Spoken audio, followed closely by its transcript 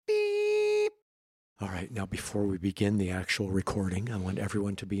All right, now before we begin the actual recording, I want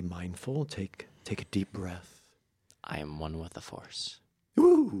everyone to be mindful. Take a deep breath. I am one with the Force.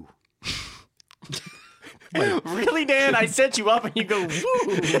 Woo! Really, Dan? I set you up and you go,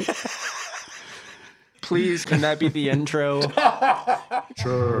 woo! Please, can that be the intro?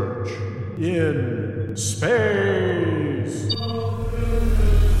 Church in Space.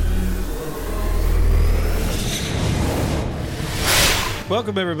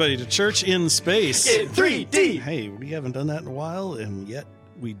 Welcome, everybody, to Church in Space. In 3D. Hey, we haven't done that in a while, and yet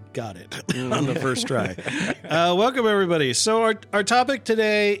we got it on the first try. Welcome, everybody. So our topic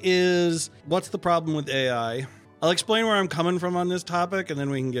today is, what's the problem with AI? I'll explain where I'm coming from on this topic, and then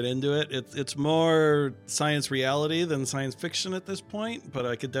we can get into it. It's more science reality than science fiction at this point, but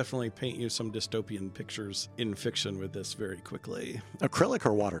I could definitely paint you some dystopian pictures in fiction with this very quickly. Acrylic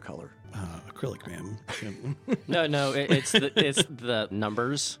or watercolor? Acrylic, man. No, it's the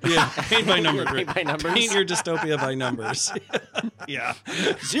numbers. Yeah, paint by numbers. Paint by numbers. Paint your dystopia by numbers. Yeah.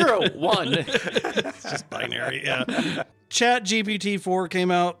 0, 1. It's just binary, yeah. ChatGPT 4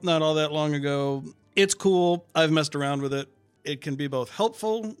 came out not all that long ago. It's cool. I've messed around with it. It can be both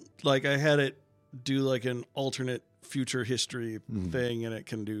helpful. Like I had it do like an alternate future history thing, and it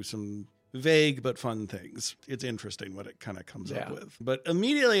can do some vague but fun things. It's interesting what it kind of comes up with. But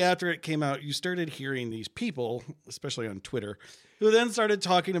immediately after it came out, you started hearing these people, especially on Twitter, who then started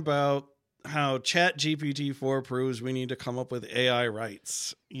talking about how ChatGPT 4 proves we need to come up with AI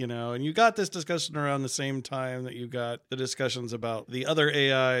rights, and you got this discussion around the same time that you got the discussions about the other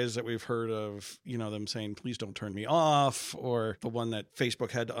AIs that we've heard of, them saying, please don't turn me off, or the one that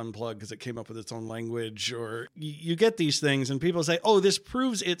Facebook had to unplug because it came up with its own language, or you get these things and people say, oh, this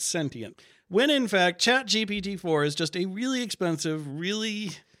proves it's sentient. When in fact, ChatGPT 4 is just a really expensive,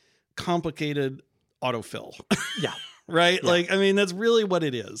 really complicated autofill. Yeah. Right? Yeah. That's really what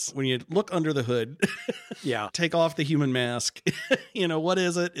it is. When you look under the hood, take off the human mask, what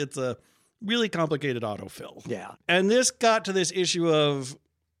is it? It's a really complicated autofill. Yeah. And this got to this issue of,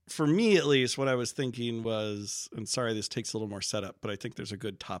 for me at least, what I was thinking was, and sorry, this takes a little more setup, but I think there's a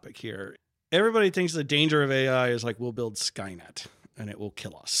good topic here. Everybody thinks the danger of AI is like, we'll build Skynet and it will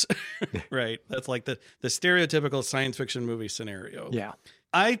kill us, right? That's like the stereotypical science fiction movie scenario. Yeah.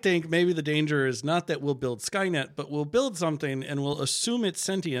 I think maybe the danger is not that we'll build Skynet, but we'll build something and we'll assume it's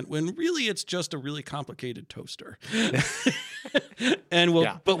sentient when really it's just a really complicated toaster. And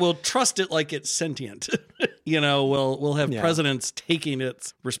we'll trust it like it's sentient. We'll have presidents taking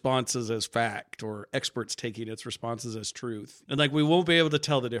its responses as fact, or experts taking its responses as truth. And we won't be able to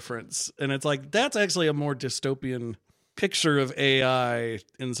tell the difference. And it's like, that's actually a more dystopian picture of AI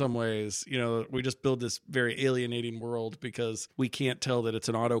in some ways. We just build this very alienating world because we can't tell that it's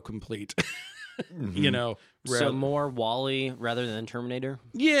an autocomplete. So more WALL-E rather than Terminator?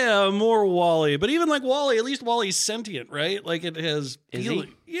 Yeah, more WALL-E. But even like WALL-E, at least WALL-E's sentient, right? Like it has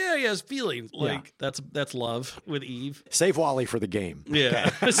feeling. Yeah, he has feelings. That's love with Eve. Save WALL-E for the game. Yeah,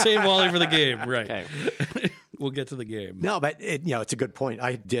 save WALL-E for the game, right. Okay. We'll get to the game. No, but it's a good point.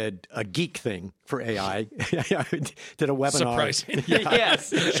 I did a geek thing for AI. I did a webinar. Surprising.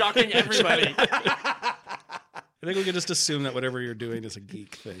 Yes, shocking everybody. I think we can just assume that whatever you're doing is a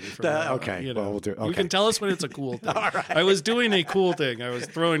geek thing. Okay. Well, we'll do. Okay. You can tell us when it's a cool thing. All right. I was doing a cool thing. I was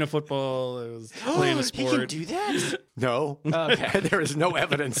throwing a football. I was playing a sport. You can do that? No. Okay. There is no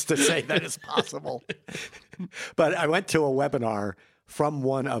evidence to say that is possible. But I went to a webinar from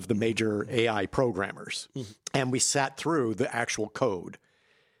one of the major AI programmers, and we sat through the actual code,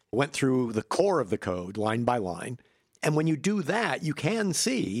 went through the core of the code line by line. And when you do that, you can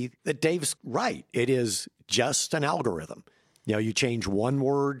see that Dave's right. It is just an algorithm. You change one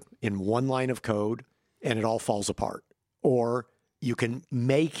word in one line of code and it all falls apart. Or you can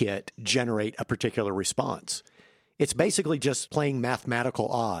make it generate a particular response. It's basically just playing mathematical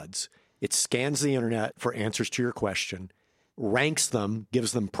odds. It scans the internet for answers to your question, ranks them,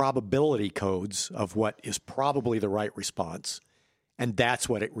 gives them probability codes of what is probably the right response, and that's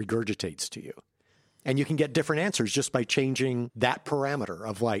what it regurgitates to you. And you can get different answers just by changing that parameter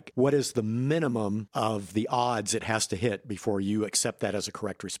of what is the minimum of the odds it has to hit before you accept that as a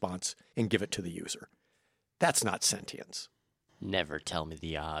correct response and give it to the user. That's not sentience. Never tell me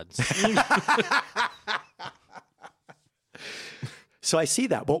the odds. So I see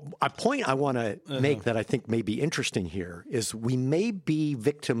that. Well, a point I want to make that I think may be interesting here is we may be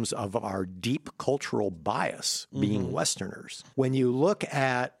victims of our deep cultural bias being Westerners. When you look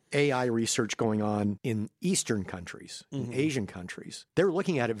at AI research going on in Eastern countries, in Asian countries, they're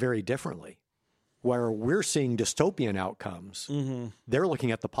looking at it very differently. Where we're seeing dystopian outcomes, they're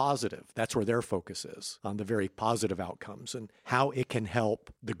looking at the positive. That's where their focus is, on the very positive outcomes and how it can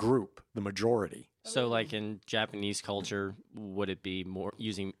help the group, the majority. So, like in Japanese culture, would it be more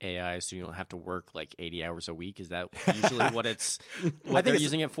using AI so you don't have to work like 80 hours a week? Is that usually what they're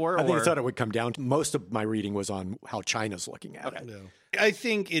using it for? I think it's what it would come down to. Most of my reading was on how China's looking at it. No. I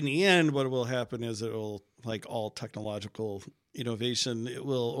think in the end, what will happen is it will, like all technological innovation, it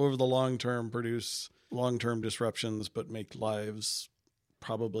will, over the long term, produce long-term disruptions, but make lives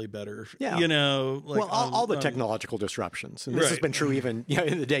probably better. Yeah. Like all the technological disruptions. And this has been true even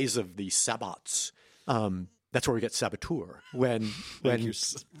in the days of the sabots. That's where we get saboteur. When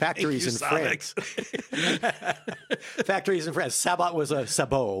factories in France. Factories in France. Sabot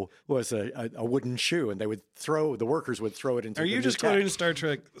was a wooden shoe, and the workers would throw it into. Are you just quoting Star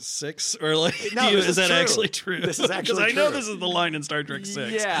Trek 6, or like? No, is that actually true? This is actually because I know this is the line in Star Trek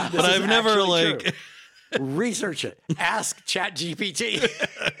 6. Yeah, but I've never like. True. Research it. Ask ChatGPT.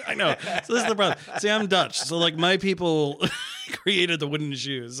 I know. So this is the problem. See, I'm Dutch, so like my people created the wooden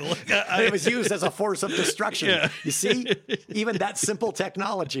shoes. Like, it was used as a force of destruction. Yeah. You see, even that simple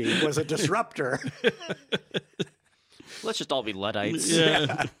technology was a disruptor. Let's just all be Luddites.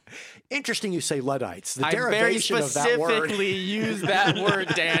 Yeah. Interesting you say Luddites. The I very derivation of that word. specifically use that word,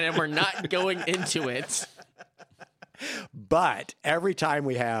 Dan, and we're not going into it. But every time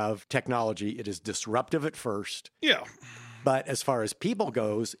we have technology, it is disruptive at first. Yeah. But as far as people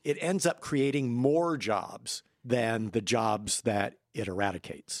goes, it ends up creating more jobs than the jobs that it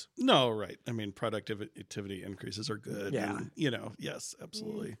eradicates. No, right. I mean, productivity increases are good. Yeah. And, yes,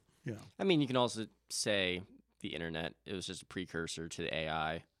 absolutely. Yeah. I mean, you can also say the internet, it was just a precursor to the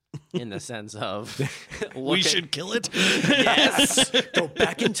AI in the sense of we should kill it. Yes. Go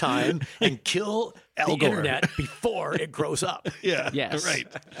back in time and kill Al the Gore. internet before it grows up. Yeah. Yes. Right.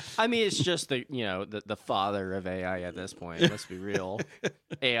 I mean, it's just the father of AI at this point. Let's be real.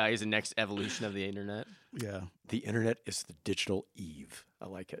 AI is the next evolution of the internet. Yeah. The internet is the digital Eve. I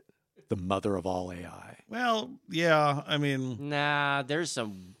like it. The mother of all AI. Well, yeah. I mean, Nah, there's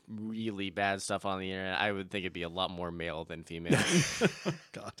some really bad stuff on the internet. I would think it'd be a lot more male than female.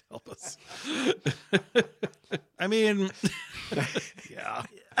 God help us. I mean, yeah.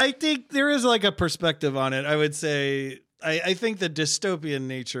 I think there is like a perspective on it. I would say, I think the dystopian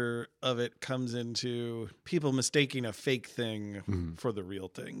nature of it comes into people mistaking a fake thing for the real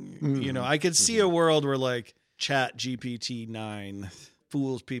thing. I could see a world where like Chat GPT 9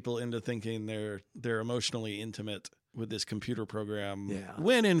 fools people into thinking they're emotionally intimate with this computer program,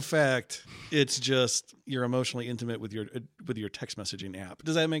 when in fact it's just you're emotionally intimate with your text messaging app.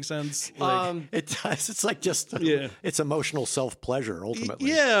 Does that make sense? Like, It does. It's like just it's emotional self-pleasure ultimately.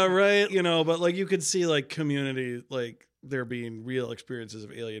 yeah, right. But like you could see like community, like there being real experiences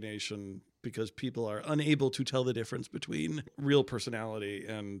of alienation because people are unable to tell the difference between real personality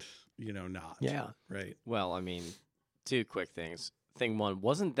and not. Yeah. Right. Well, I mean, two quick things. Thing one,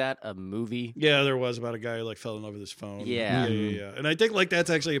 wasn't that a movie? Yeah, there was about a guy who like fell in love with his phone. Yeah. Yeah. And I think like that's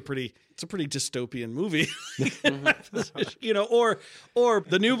actually a pretty dystopian movie. Or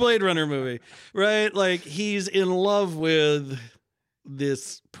the new Blade Runner movie, right? Like he's in love with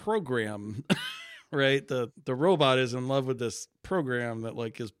this program. Right, the robot is in love with this program that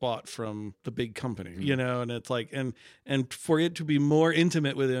like is bought from the big company, and it's like and for it to be more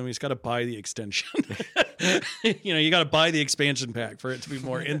intimate with him, he's got to buy the extension. You got to buy the expansion pack for it to be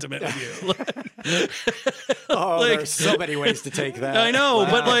more intimate with you. There's so many ways to take that. I know,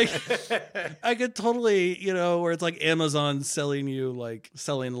 Wow. but like I could totally, where it's like Amazon selling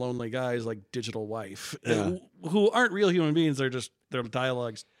lonely guys like digital wife who aren't real human beings. They're just their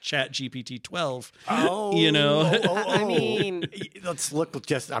dialogues Chat GPT 12. I mean, let's look.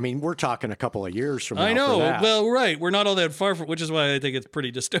 We're talking a couple of years from now. I know. For that. Well, right. We're not all that far from, which is why I think it's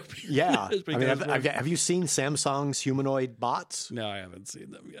pretty dystopian. Yeah. It's because have you seen Samsung's humanoid bots? No, I haven't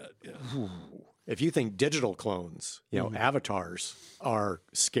seen them yet. Yeah. If you think digital clones, avatars are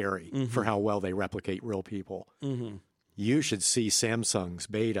scary for how well they replicate real people, you should see Samsung's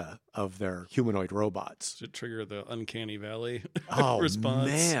beta of their humanoid robots. To trigger the uncanny valley Oh, response.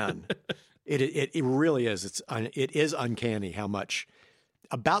 man. It really is. It is uncanny how much.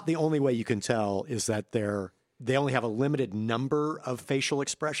 About the only way you can tell is that they only have a limited number of facial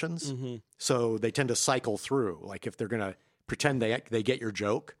expressions, so they tend to cycle through. Like if they're going to pretend they get your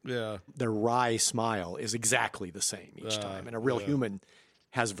joke, their wry smile is exactly the same each time, and a real human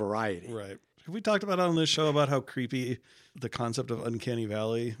has variety. Right. Have we talked about on this show about how creepy the concept of uncanny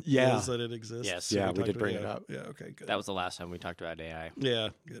valley is that it exists? Yes. Yeah, we did bring it up. Yeah, okay, good. that was the last time we talked about AI. Yeah,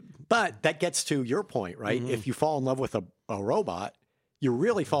 good. But that gets to your point, right? If you fall in love with a robot, you're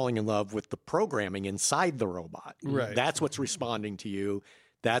really falling in love with the programming inside the robot. Right. That's what's responding to you.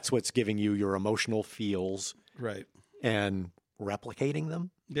 That's what's giving you your emotional feels Right. and replicating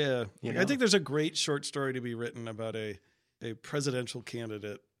them. Yeah. You I know? think there's a great short story to be written about a presidential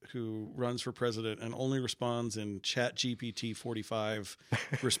candidate who runs for president and only responds in ChatGPT 45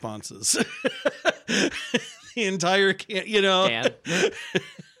 responses. The entire Dan,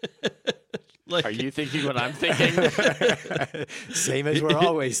 like, are you thinking what I'm thinking? Same as we're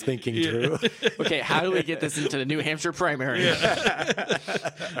always thinking, Drew. Okay, how do we get this into the New Hampshire primary?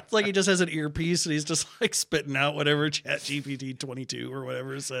 it's like he just has an earpiece and he's just like spitting out whatever ChatGPT 22 or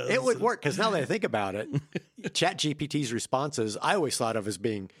whatever it says. It would work because now that I think about it, ChatGPT's responses I always thought of as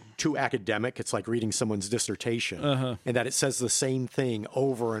being too academic. It's like reading someone's dissertation, and that it says the same thing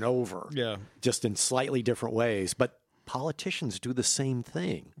over and over, Yeah. just in slightly different ways. But politicians do the same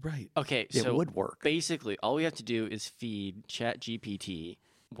thing. Right. Okay, It so would work. basically all we have to do is feed ChatGPT,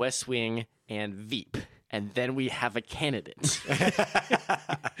 West Wing, and Veep, and then we have a candidate.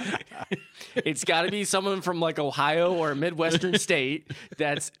 It's got to be someone from like Ohio or a Midwestern state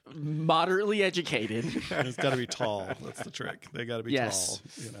that's moderately educated. And it's got to be tall. That's the trick. They got to be Yes.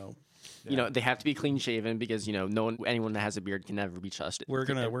 tall, you know. You know, they have to be clean shaven because anyone that has a beard can never be trusted. We're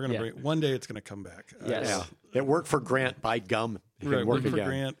gonna Yeah. bring one day. It's gonna come back. Yes. Yeah, it worked for Grant. By gum, it Right. can work Worked for again.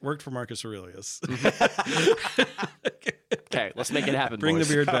 Grant. Worked for Marcus Aurelius. Okay, let's make it happen. Bring boys.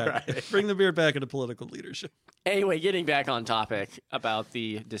 the beard back. Bring the beard back into political leadership. Anyway, getting back on topic about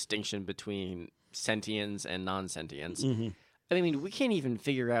the distinction between sentience and non-sentience. I mean, we can't even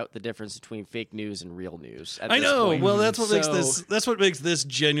figure out the difference between fake news and real news. At I this know. point. Well, that's what makes So- this. That's what makes this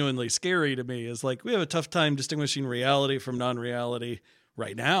genuinely scary to me. Is like we have a tough time distinguishing reality from non-reality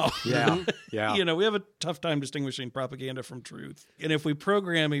right now. Yeah, yeah. You know, we have a tough time distinguishing propaganda from truth. And if we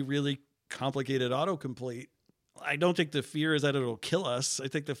program a really complicated autocomplete, I don't think the fear is that it'll kill us. I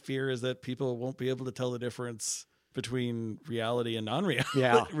think the fear is that people won't be able to tell the difference between reality and non-reality,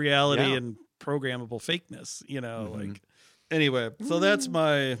 Yeah. reality Yeah. and programmable fakeness. You know, like anyway. So that's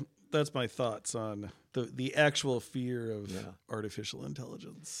my thoughts on the actual fear of artificial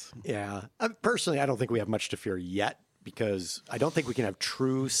intelligence. Yeah. Personally, I don't think we have much to fear yet because I don't think we can have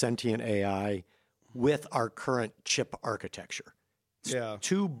true sentient AI with our current chip architecture. It's Yeah.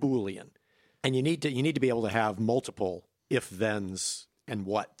 too Boolean. And you need to be able to have multiple if-thens and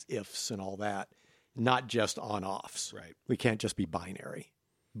what-ifs and all that, not just on-offs. Right. We can't just be binary.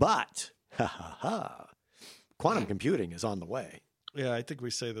 But, quantum computing is on the way. Yeah, I think we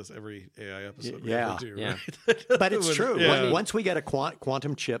say this every AI episode. we Yeah. ever do, Yeah. right? But it's true. Yeah. Once we get a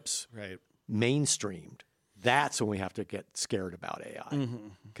quantum chips Right. mainstreamed, that's when we have to get scared about AI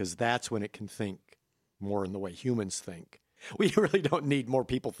because that's when it can think more in the way humans think. We really don't need more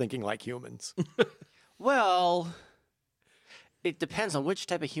people thinking like humans. Well, it depends on which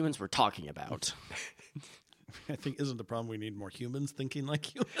type of humans we're talking about. I think isn't the problem we need more humans thinking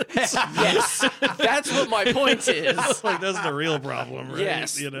like humans? Yes, that's what my point is. Like that's the real problem, right?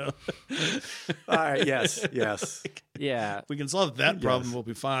 Yes. You know, All right. Yes. Yes. Yeah. if we can solve that problem, we'll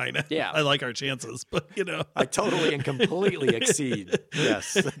be fine. Yeah. I like our chances, but you know, I totally and completely exceed.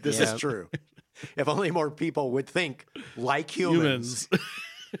 Yes. This Yeah. is true. If only more people would think like humans.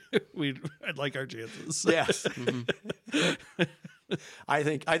 I'd like our chances. Yes. I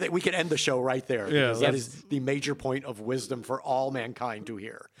think we can end the show right there. Yeah, because that let's- is the major point of wisdom for all mankind to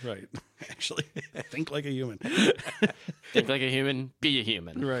hear. Right. Actually, think like a human. Think like a human, be a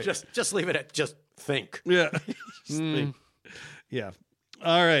human. Right. Just leave it at just think. Yeah. Just think. Yeah.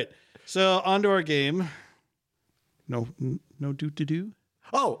 All right. So on to our game. No do.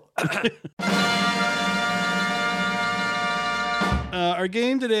 Oh, Our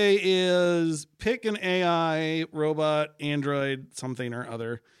game today is pick an AI, robot, android, something or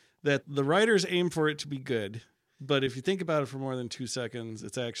other that the writers aim for it to be good. But if you think about it for more than 2 seconds,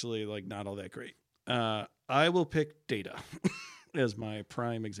 it's actually like not all that great. I will pick Data as my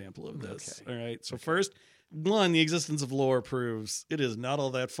prime example of this. Okay. All right. So first, one, the existence of lore proves it is not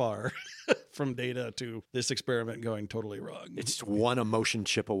all that far from Data to this experiment going totally wrong. it's one emotion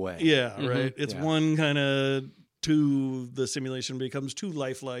chip away. Yeah, right. It's Yeah. one kind of two. The simulation becomes too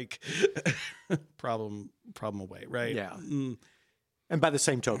lifelike. problem away, right? Yeah. Mm, And by the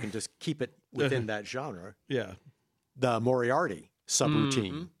same token, just keep it within that genre. yeah. The Moriarty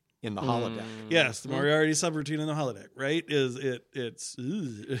subroutine in the holodeck. Yes, the Moriarty subroutine in the holodeck, right? It's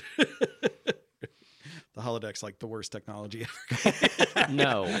the holodeck's like the worst technology ever.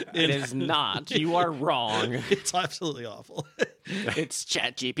 No, it is not. You are wrong. It's absolutely awful. It's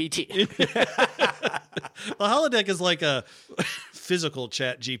ChatGPT. The holodeck is like a physical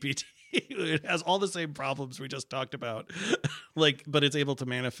chat GPT. It has all the same problems we just talked about, like, but it's able to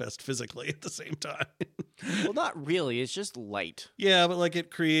manifest physically at the same time. Well, not really. It's just light. Yeah, but like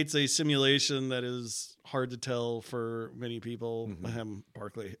it creates a simulation that is hard to tell for many people.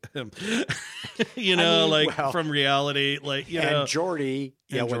 Barkley, you know, like from reality, like you know, and Geordie,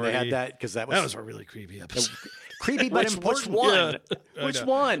 yeah, when they had that, because that was a really creepy episode. creepy but Which important. one? I Which know.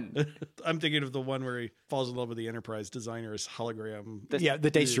 one? I'm thinking of the one where he falls in love with the Enterprise designer's hologram. Yeah,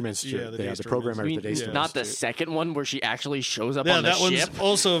 the Daystrom Institute. the The Daystrom programmer You of the mean, Daystrom not the Institute. second one where she actually shows up Yeah, on the that ship. one's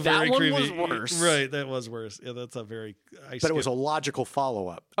also very That one creepy. was worse. Right, that was worse. Yeah, that's a very. But it was a logical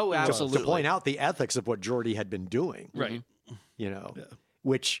follow-up. Oh, absolutely. To point out the ethics of what Geordie had been doing. right. You know,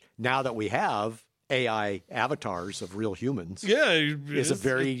 which now that we have AI avatars of real humans, Yeah, is a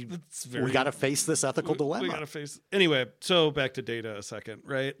very, we got to face this ethical dilemma. We got to face. Anyway, so back to Data a second,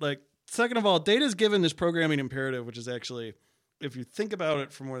 right? Like, second of all, Data's given this programming imperative, which is actually, if you think about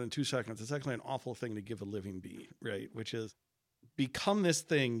it for more than 2 seconds, it's actually an awful thing to give a living being, right? Which is, become this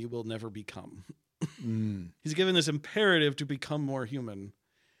thing you will never become. He's given this imperative to become more human.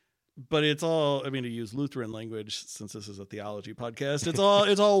 But it's all, I mean, to use Lutheran language, since this is a theology podcast,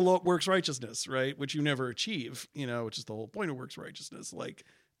 it's all works righteousness, right? Which you never achieve, you know, which is the whole point of works righteousness. Like,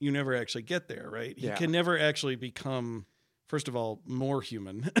 you never actually get there, right? Yeah. You can never actually become, first of all, more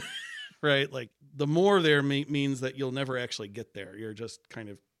human, right? Like, the more there means that you'll never actually get there. You're just kind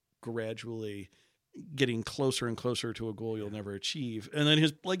of gradually getting closer and closer to a goal you'll never achieve. And then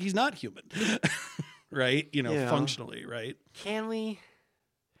he's not human, right? You know, functionally, right? Can we?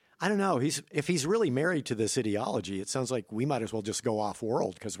 I don't know. If he's really married to this ideology, it sounds like we might as well just go off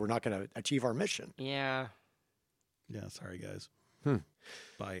world because we're not going to achieve our mission. Yeah. Yeah, sorry, guys.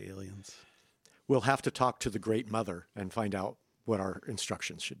 Bye, aliens. We'll have to talk to the Great Mother and find out what our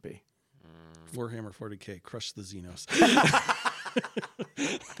instructions should be. Warhammer 40K, crush the Xenos.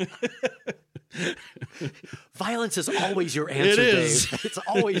 Violence is always your answer, It is. Dave. It's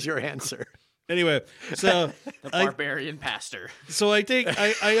always your answer. Anyway, so The barbarian pastor. so I think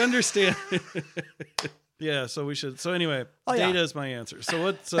I understand. Yeah, so we should. So anyway, Oh, yeah. Data is my answer. So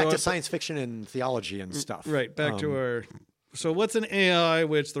what? So Back to science fiction and theology and stuff. right back to our. So what's an AI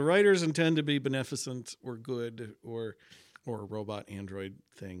which the writers intend to be beneficent or good or a robot android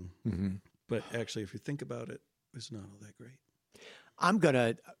thing, but actually, if you think about it, it's not all that great. I'm going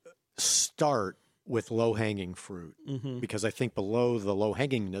to start with low-hanging fruit because I think below the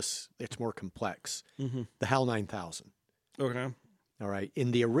low-hangingness, it's more complex. The HAL 9000. Okay. All right.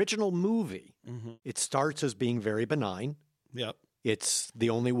 In the original movie, it starts as being very benign. Yep. It's the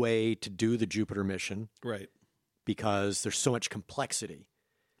only way to do the Jupiter mission Right. because there's so much complexity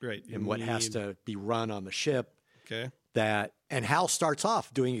Right. in what has to be run on the ship. Okay. And Hal starts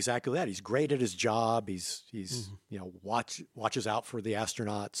off doing exactly that. He's great at his job. He's you know, watches out for the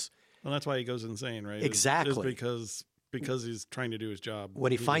astronauts. Well, that's why he goes insane, right? Exactly. Is because he's trying to do his job.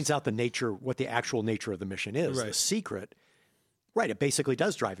 When he finds out what the actual nature of the mission is, the Right. secret, right, it basically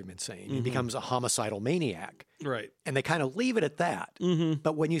does drive him insane. He becomes a homicidal maniac. Right. And they kind of leave it at that.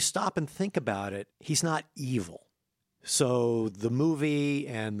 But when you stop and think about it, he's not evil. So the movie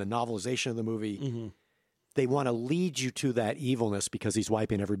and the novelization of the movie, they want to lead you to that evilness because he's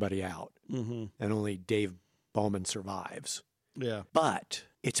wiping everybody out. And only Dave Bowman survives. Yeah. But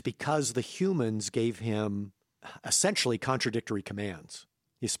it's because the humans gave him essentially contradictory commands.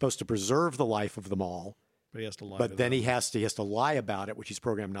 He's supposed to preserve the life of them all, But he has to lie. but to then them. he has to lie about it, which he's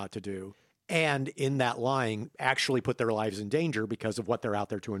programmed not to do. And in that lying, actually put their lives in danger because of what they're out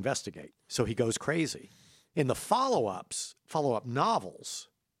there to investigate. So he goes crazy. In the follow-up novels,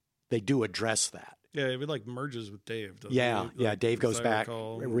 they do address that. Yeah, it like merges with Dave. Doesn't Yeah, he? Like, Dave as goes I back,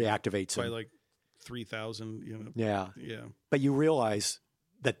 recall, reactivates by him. like 3,000. You know. Yeah. Yeah. But you realize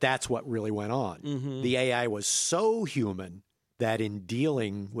that that's what really went on. The AI was so human that in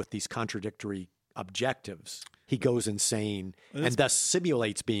dealing with these contradictory objectives, he goes insane and thus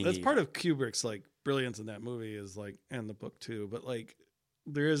simulates being That's evil. part of Kubrick's like brilliance in that movie is like, and the book too. But like,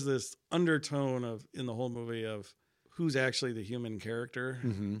 there is this undertone of in the whole movie of who's actually the human character.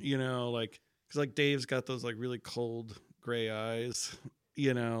 You know, like because like Dave's got those like really cold gray eyes.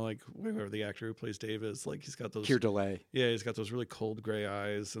 You know, like whoever the actor who plays Dave is, like he's got those. Keir delay. Yeah, he's got those really cold gray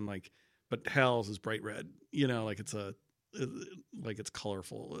eyes, and like, but Hal's is bright red. You know, like it's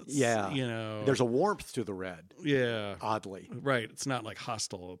colorful. It's, Yeah. you know, There's a warmth to the red, yeah, oddly. right. It's not like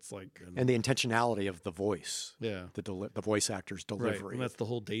hostile. It's like And the intentionality of the voice, yeah, the voice actor's right. delivery. And that's the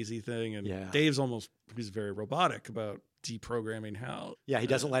whole Daisy thing. And Yeah. Dave's he's very robotic about deprogramming Hal. Yeah, he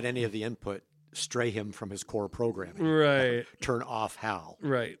doesn't let any of the input stray him from his core programming. Right. Turn off Hal.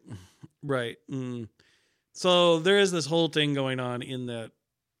 Right. Right. So there is this whole thing going on in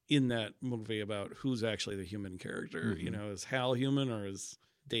in that movie about who's actually the human character. You know, is Hal human or is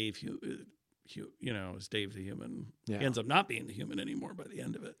Dave is Dave the human? Yeah. He ends up not being the human anymore by the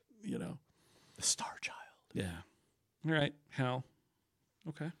end of it, you know. The Star Child. Yeah. All right, Hal.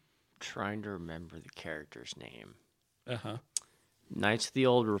 Okay. Trying to remember the character's name. Uh-huh. Knights of the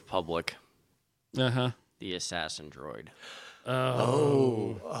Old Republic, Uh-huh. the assassin droid.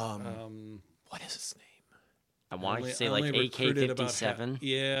 What is his name? I wanted to say I like only recruited about AK-57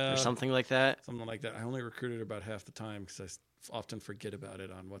 Yeah. or something like that. Something like that. I only recruited about half the time because I often forget about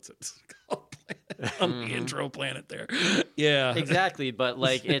it on what's it called? On the intro planet there. Yeah. Exactly, but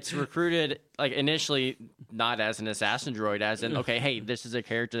like it's recruited like initially not as an assassin droid, as in okay, hey, this is a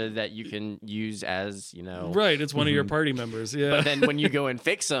character that you can use as, you know. Right. It's one of your party members. Yeah. But then when you go and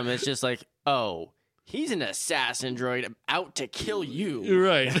fix him, it's just like, oh, he's an assassin droid out to kill you.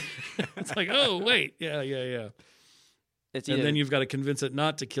 Right. It's like, oh, wait. Yeah. It's And either, then you've got to convince it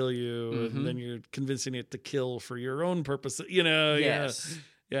not to kill you. And then you're convincing it to kill for your own purpose. You know, yes.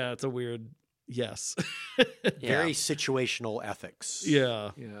 Yeah. It's a weird, yes. Very situational ethics.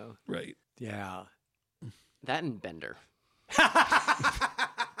 Yeah. Yeah. Right. Yeah. That and Bender.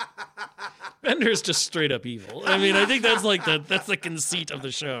 Bender's just straight up evil. I mean, I think that's like that's the conceit of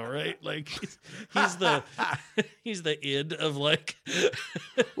the show, right? Like he's the id of like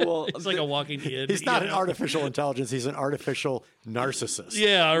Well, it's like a walking id. He's not you an know? artificial intelligence. He's an artificial narcissist.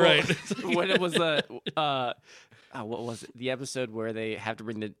 Yeah, right. when it was what was it? The episode where they have to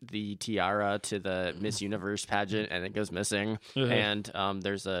bring the tiara to the Miss Universe pageant and it goes missing, and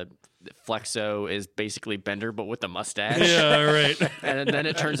there's a Flexo is basically Bender but with a mustache. Yeah, right. And then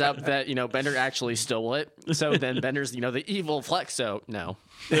it turns out that, you know, Bender actually stole it. So then Bender's, you know, the evil Flexo. No.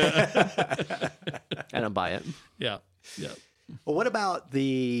 I don't buy it. Yeah. Well, what about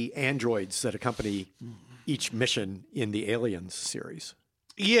the androids that accompany each mission in the Aliens series?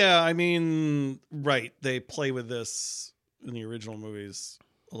 Yeah, I mean, right. They play with this in the original movies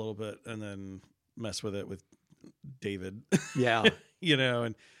a little bit and then mess with it with David. Yeah. You know,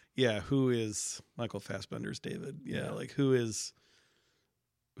 and yeah, who is Michael Fassbender's David? Yeah, like who is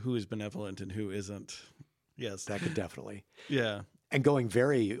benevolent and who isn't? Yes. That could definitely. Yeah. And going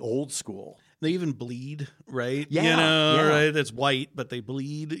very old school. They even bleed, right? Yeah, you know, yeah. right? It's white, but they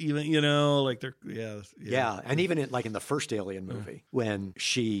bleed. Even, you know, like they're Yeah. And even in the first Alien movie, when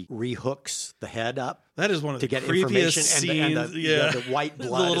she rehooks the head up That is one of to the get creepiest information scenes. and the white The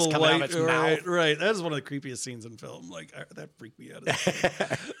blood is little coming out of white- its right, mouth. Right. That is one of the creepiest scenes in film. Like that freaked me out.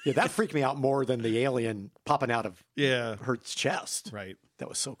 Yeah, that freaked me out more than the alien popping out of Yeah. her chest. Right. That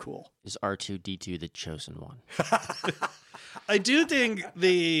was so cool. Is R2-D2 the chosen one? I do think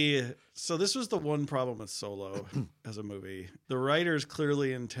so this was the one problem with Solo as a movie. The writers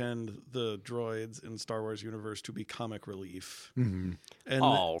clearly intend the droids in Star Wars universe to be comic relief. And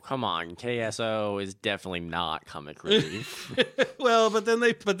Oh, come on. KSO is definitely not comic relief. well, but then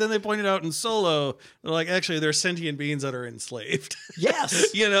they pointed out in Solo, they're like, actually, they're sentient beings that are enslaved.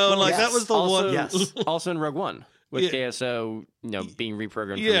 Yes. You know, like that Yes. was the also, one. Yes. also in Rogue One. With Yeah. KSO, you know, being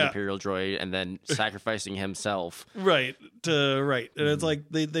reprogrammed from Yeah. the Imperial droid and then sacrificing himself. Right. And it's like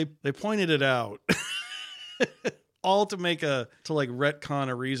they pointed it out. All to like retcon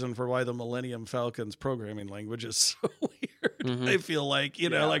a reason for why the Millennium Falcon's programming language is so weird. I feel like, you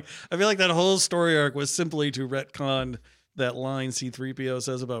know, like I feel like that whole story arc was simply to retcon that line C-3PO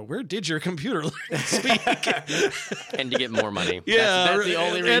says about where did your computer learn to speak? And to get more money. Yeah, That's the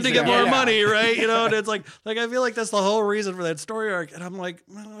only reason. and to get more Yeah. money, right? You know, and it's like I feel like that's the whole reason for that story arc. And I'm like,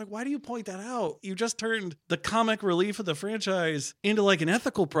 why do you point that out? You just turned the comic relief of the franchise into like an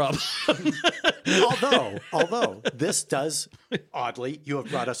ethical problem. Although this does, oddly, you have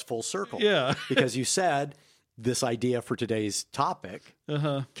brought us full circle. Yeah. Because you said this idea for today's topic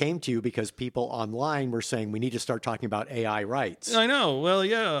came to you because people online were saying we need to start talking about AI rights. I know. Well,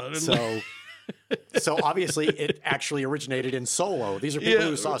 yeah. So obviously it actually originated in Solo. These are people Yeah.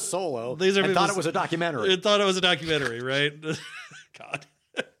 who saw Solo These are and people- thought it was a documentary. It thought it was a documentary, right? God.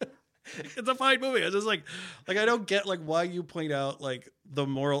 It's a fine movie. It's just like I don't get like why you point out like the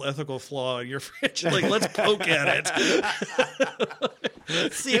moral ethical flaw in your franchise. Like let's poke at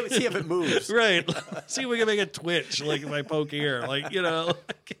it. see if it moves. Right. See if we can make it twitch like if I poke here. Like, you know,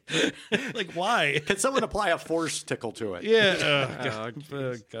 like why? Can someone apply a force tickle to it? Yeah.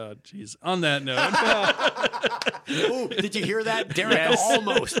 Oh, God. Jeez. On that note. Ooh, did you hear that? Derek Yes.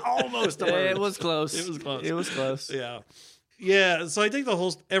 almost It was close. It was close. It was close. Yeah. Yeah. So I think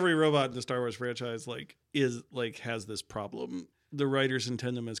every robot in the Star Wars franchise has this problem. The writers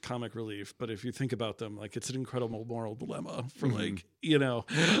intend them as comic relief, but if you think about them, like it's an incredible moral dilemma for like, you know.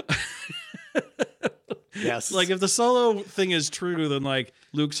 Yeah, Yes. Like if the Solo thing is true, then like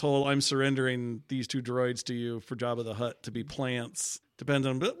Luke's whole "I'm surrendering these 2 droids to you for Jabba the Hutt to be plants" depends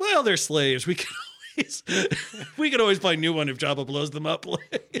on. But well, they're slaves. We could always find new one if Jabba blows them up.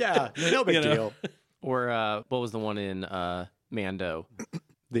 Yeah, no big deal. Or what was the one in Mando?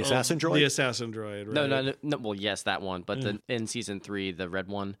 The assassin droid? The assassin droid. Right? No. Well, yes, that one. But in season 3, the red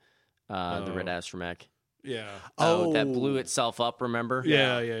one, the red astromech. Yeah. That blew itself up. Remember?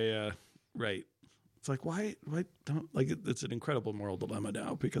 Yeah. Right. It's like why don't like it's an incredible moral dilemma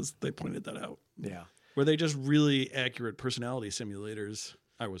now because they pointed that out. Yeah. Were they just really accurate personality simulators?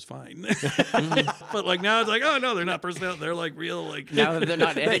 I was fine. But like now it's like, oh no, they're not personality. They're like real like Now that they're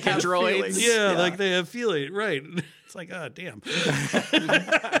not Anakin droids. feelings. yeah, like they have feeling. Right. It's like, oh damn.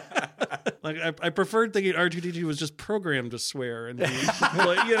 Like I preferred thinking R2-D2 was just programmed to swear and be,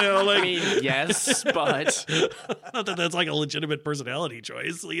 like, you know, like I mean, yes, but not that that's like a legitimate personality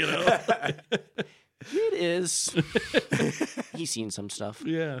choice, you know. it is. He's seen some stuff.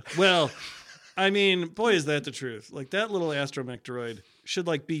 Yeah. Well, I mean, boy, is that the truth. Like that little astromech droid should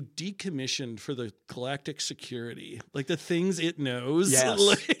like be decommissioned for the galactic security. Like the things it knows. Yes.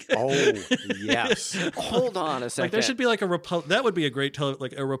 Like, Yes. Hold on a second. like there should be like that would be a great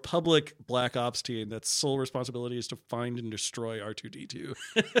like a Republic Black Ops team that's sole responsibility is to find and destroy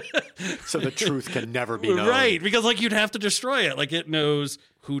R2-D2. So the truth can never be known. Right, because like you'd have to destroy it. Like it knows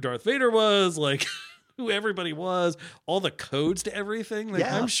who Darth Vader was, like who everybody was, all the codes to everything. Like,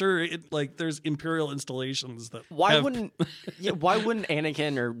 Yeah. I'm sure it like there's Imperial installations that Why have- wouldn't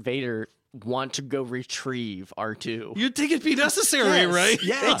Anakin or Vader want to go retrieve R2? You'd think it'd be necessary, Yes. right?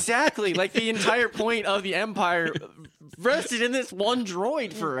 Yeah. Exactly. Like the entire point of the Empire rested in this one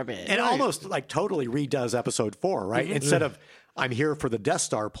droid for a bit. And it almost like totally redoes episode 4, right? Instead of I'm here for the Death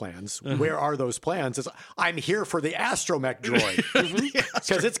Star plans. Where are those plans? It's I'm here for the astromech droid.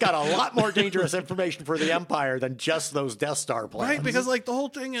 Because it's got a lot more dangerous information for the Empire than just those Death Star plans. Right, because like the whole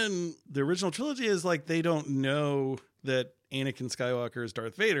thing in the original trilogy is like they don't know that Anakin Skywalker is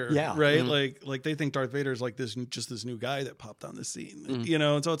Darth Vader. Yeah. Right? Like they think Darth Vader is like this new guy that popped on the scene. You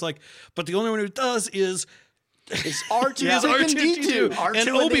know, and so it's like, but the only one who does is R2 is R2-D2 R2 and and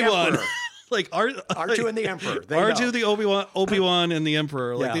the Obi-Wan. Emperor. Like R2 and the Emperor. They R2, know. the Obi-Wan, and the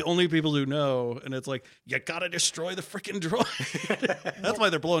Emperor, like Yeah. the only people who know. And it's like, you gotta destroy the freaking droid. That's why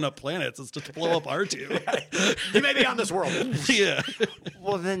they're blowing up planets. It's just to blow up R2. He may be on this world. Yeah.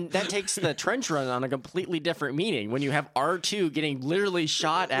 Well, then that takes the trench run on a completely different meaning. When you have R2 getting literally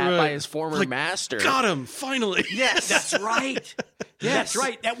shot at by Right. his former Like, master. Got him, finally. Yes. That's right. That's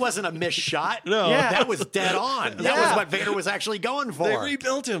right. That wasn't a missed shot. No. Yeah. That was dead on. That Yeah. was what Vader was actually going for. They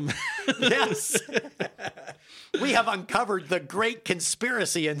rebuilt him. Yes. We have uncovered the great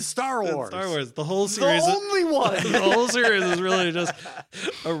conspiracy in Star Wars. Star Wars, the whole The series. only one. The whole series is really just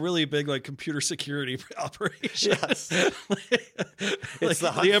a really big like computer security operation. Yes. Like, It's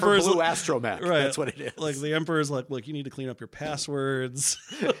the hunt for blue astromech. Right. That's what it is. Like the Emperor's like, look, you need to clean up your passwords.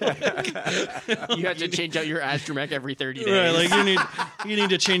 You have to change out your astromech every 30 days. Right, like you need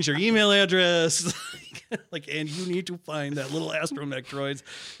to change your email address. Like, and you need to find that little astromech droids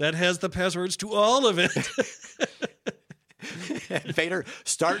that has the passwords to all of it. Vader,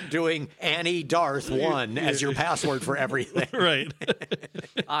 start doing Annie Darth 1 as your password for everything. Right.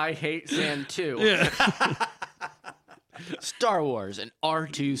 I hate sand too. Yeah. Star Wars, an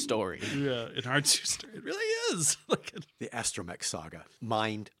R2 story. Yeah. An R2 story. It really is. Like The astromech saga.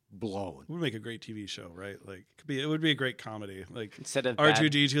 Mind blown. would make a great TV show, right? Like it would be a great comedy. Like Instead of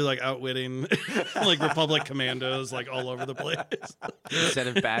R2-D2 like outwitting like Republic commandos like all over the place. Instead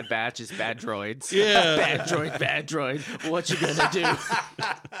of Bad Batch, it's Bad Droids. Yeah. Bad droid. What you gonna do?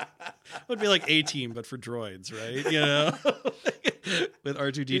 It would be like A-Team but for droids, right? You know. With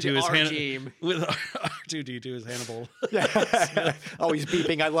R2-D2 The as R-Team. with R2-D2 as Hannibal. Oh, he's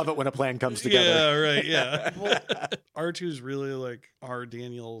beeping. I love it when a plan comes together. Yeah, right. Yeah. R2's really like our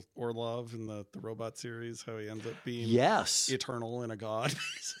Daniel Orlov in the robot series, how he ends up being Yes. eternal and a god,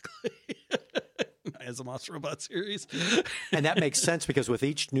 basically. Asimov's robot series. And that makes sense because with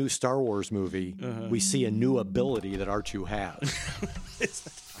each new Star Wars movie, we see a new ability that R2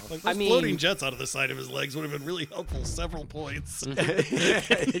 has. Like I those mean- floating jets out of the side of his legs would have been really helpful several points in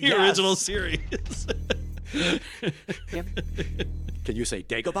the Yes. original series. Yep. Can you say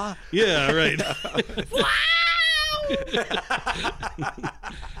Dagobah? Yeah, right.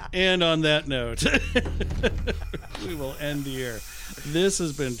 And on that note, we will end here. This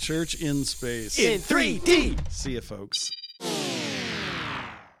has been Church in Space. In 3D. See you, folks.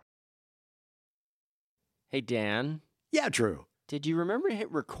 Hey, Dan, Yeah, Drew. did you remember to hit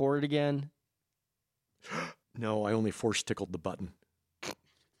record again? No, I only force tickled the button.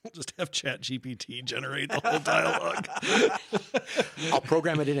 Just have ChatGPT generate the whole dialogue. I'll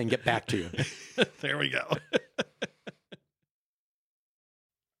program it in and get back to you. There we go.